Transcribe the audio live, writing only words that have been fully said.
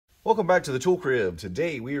Welcome back to the Tool Crib.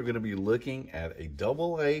 Today we are going to be looking at a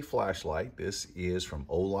AA flashlight. This is from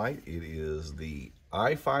Olight. It is the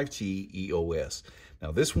i5T EOS.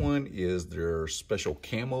 Now this one is their special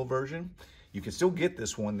camo version. You can still get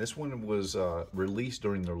this one. This one was released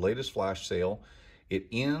during their latest flash sale. It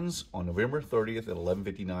ends on November 30th at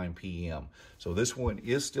 11:59 p.m. So this one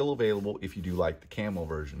is still available if you do like the camo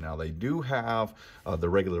version. Now they do have the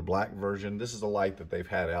regular black version. This is a light that they've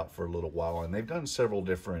had out for a little while, and they've done several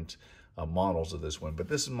different models of this one. But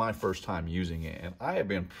this is my first time using it, and I have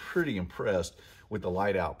been pretty impressed with the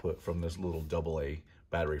light output from this little AA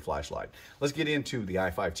battery flashlight. Let's get into the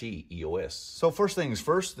i5T EOS. So first things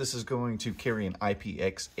first, this is going to carry an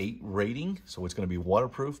IPX8 rating. So it's going to be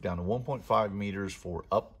waterproof down to 1.5 meters for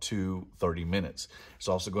up to 30 minutes. It's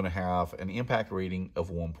also going to have an impact rating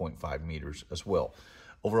of 1.5 meters as well.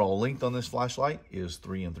 Overall length on this flashlight is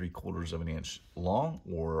 3 3/4 of an inch long,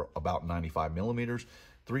 or about 95 millimeters,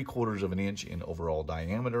 3/4 of an inch in overall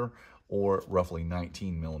diameter, or roughly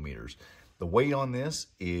 19 millimeters. The weight on this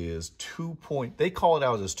is they call it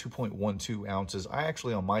out as 2.12 ounces. I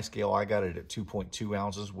actually, on my scale, I got it at 2.2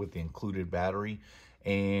 ounces with the included battery,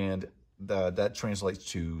 and that translates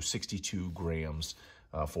to 62 grams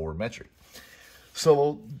for metric.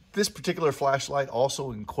 So this particular flashlight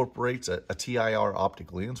also incorporates a TIR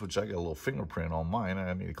optic lens, which I got a little fingerprint on mine.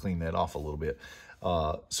 I need to clean that off a little bit.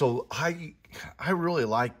 So I really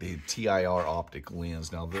like the TIR optic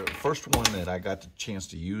lens. Now, the first one that I got the chance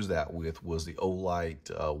to use that with was the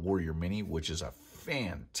Olight Warrior Mini, which is a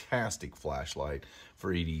fantastic flashlight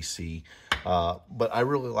for EDC. But I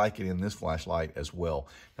really like it in this flashlight as well.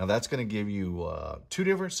 Now, that's going to give you two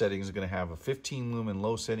different settings. It's going to have a 15 lumen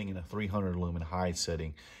low setting and a 300 lumen high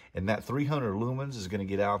setting. And that 300 lumens is going to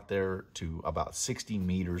get out there to about 60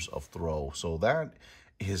 meters of throw. So that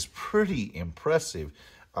is pretty impressive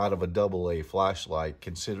out of a AA flashlight,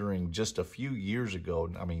 considering just a few years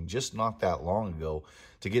ago, I mean, just not that long ago,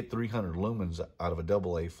 to get 300 lumens out of a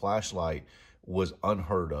AA flashlight was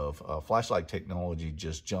unheard of. Flashlight technology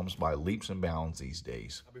just jumps by leaps and bounds these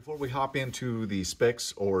days. Before we hop into the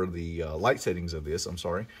specs or the light settings of this,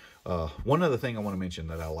 one other thing I want to mention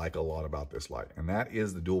that I like a lot about this light, and that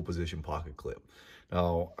is the dual position pocket clip.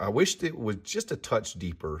 Now, I wished it was just a touch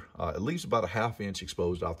deeper. It leaves about a ½ inch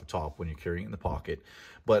exposed off the top when you're carrying it in the pocket.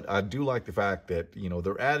 But I do like the fact that, you know,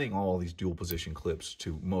 they're adding all these dual position clips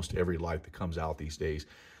to most every light that comes out these days.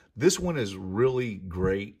 This one is really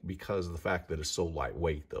great because of the fact that it's so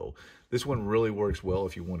lightweight, though. This one really works well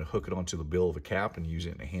if you want to hook it onto the bill of a cap and use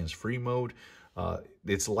it in a hands-free mode.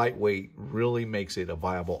 It's lightweight, really makes it a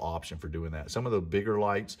viable option for doing that. Some of the bigger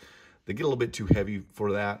lights, they get a little bit too heavy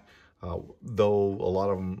for that. Though a lot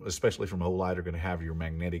of them, especially from Olight, are going to have your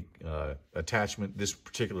magnetic attachment. This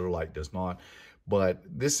particular light does not. But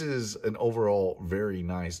this is an overall very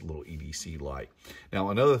nice little EDC light. Now,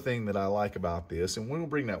 another thing that I like about this, and we'll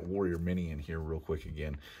bring that Warrior Mini in here real quick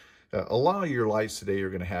again. A lot of your lights today are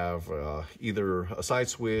going to have either a side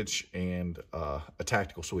switch and a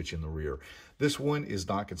tactical switch in the rear. This one is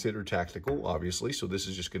not considered tactical, obviously, so this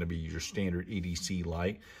is just going to be your standard EDC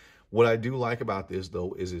light. What I do like about this,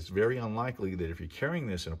 though, is it's very unlikely that if you're carrying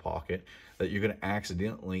this in a pocket that you're going to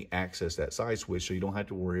accidentally access that side switch, so you don't have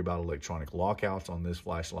to worry about electronic lockouts on this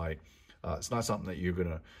flashlight. It's not something that you're going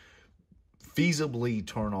to feasibly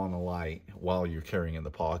turn on the light while you're carrying in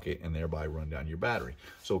the pocket and thereby run down your battery.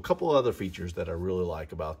 So a couple other features that I really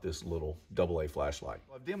like about this little AA flashlight.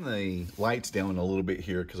 I've dimmed the lights down a little bit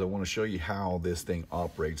here because I want to show you how this thing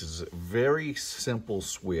operates. It's a very simple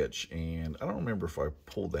switch, and I don't remember if I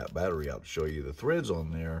pulled that battery out to show you. The threads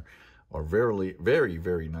on there are very,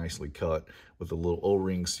 very nicely cut with a little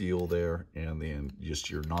O-ring seal there, and then just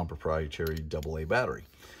your non-proprietary AA battery.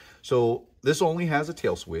 So this only has a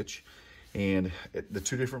tail switch, and the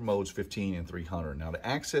two different modes, 15 and 300. Now, to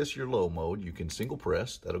access your low mode, you can single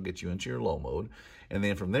press. That'll get you into your low mode. And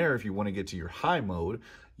then from there, if you want to get to your high mode,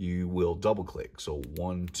 you will double click. So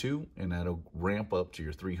 1, 2, and that'll ramp up to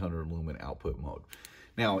your 300 lumen output mode.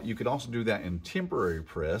 Now, you could also do that in temporary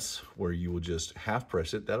press, where you will just half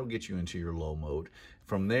press it. That'll get you into your low mode.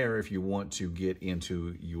 From there, if you want to get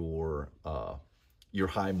into your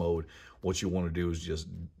high mode, what you want to do is just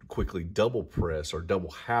quickly double press or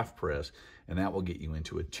double half press, and that will get you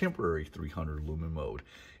into a temporary 300 lumen mode.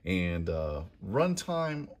 And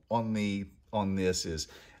runtime on this is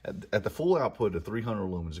at the full output of 300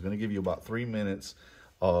 lumens is going to give you about 3 minutes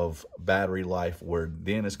of battery life, where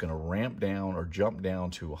then it's going to ramp down or jump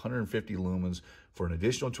down to 150 lumens for an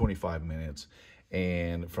additional 25 minutes.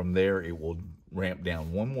 And from there, it will ramp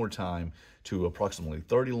down one more time to approximately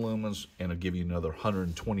 30 lumens, and it'll give you another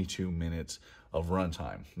 122 minutes of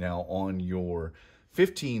runtime. Now, on your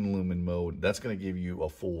 15 lumen mode, that's going to give you a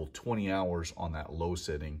full 20 hours on that low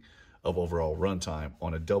setting of overall runtime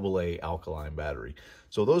on a AA alkaline battery.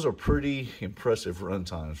 So those are pretty impressive run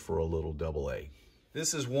times for a little AA.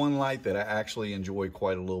 This is one light that I actually enjoy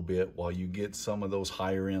quite a little bit. While you get some of those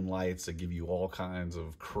higher end lights that give you all kinds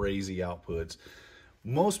of crazy outputs,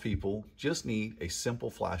 most people just need a simple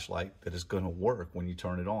flashlight that is going to work when you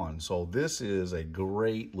turn it on. So this is a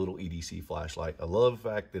great little EDC flashlight. I love the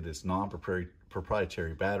fact that it's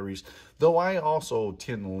non-proprietary batteries, though I also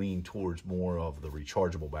tend to lean towards more of the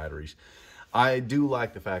rechargeable batteries. I do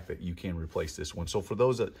like the fact that you can replace this one. So for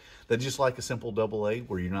those that just like a simple AA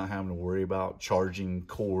where you're not having to worry about charging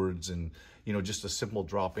cords and, you know, just a simple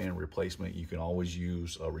drop-in replacement, you can always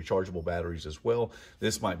use rechargeable batteries as well.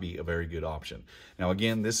 This might be a very good option. Now,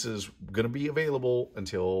 again, this is going to be available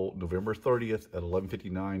until November 30th at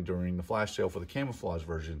 11:59 during the flash sale for the Camouflage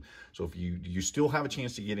version. So if you still have a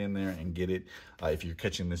chance to get in there and get it if you're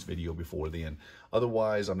catching this video before then.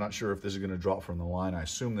 Otherwise, I'm not sure if this is going to drop from the line. I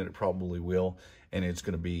assume that it probably will, and it's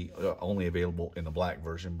going to be only available in the black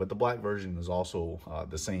version. But the black version is also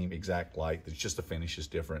the same exact light. It's just the finish is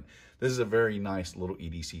different. This is a very nice little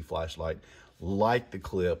EDC flashlight. Like the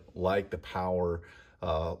clip, like the power,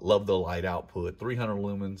 love the light output. 300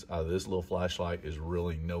 lumens out of this little flashlight is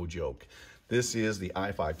really no joke. This is the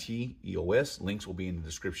i5T EOS. Links will be in the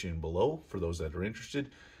description below for those that are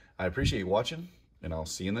interested. I appreciate you watching, and I'll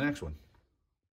see you in the next one.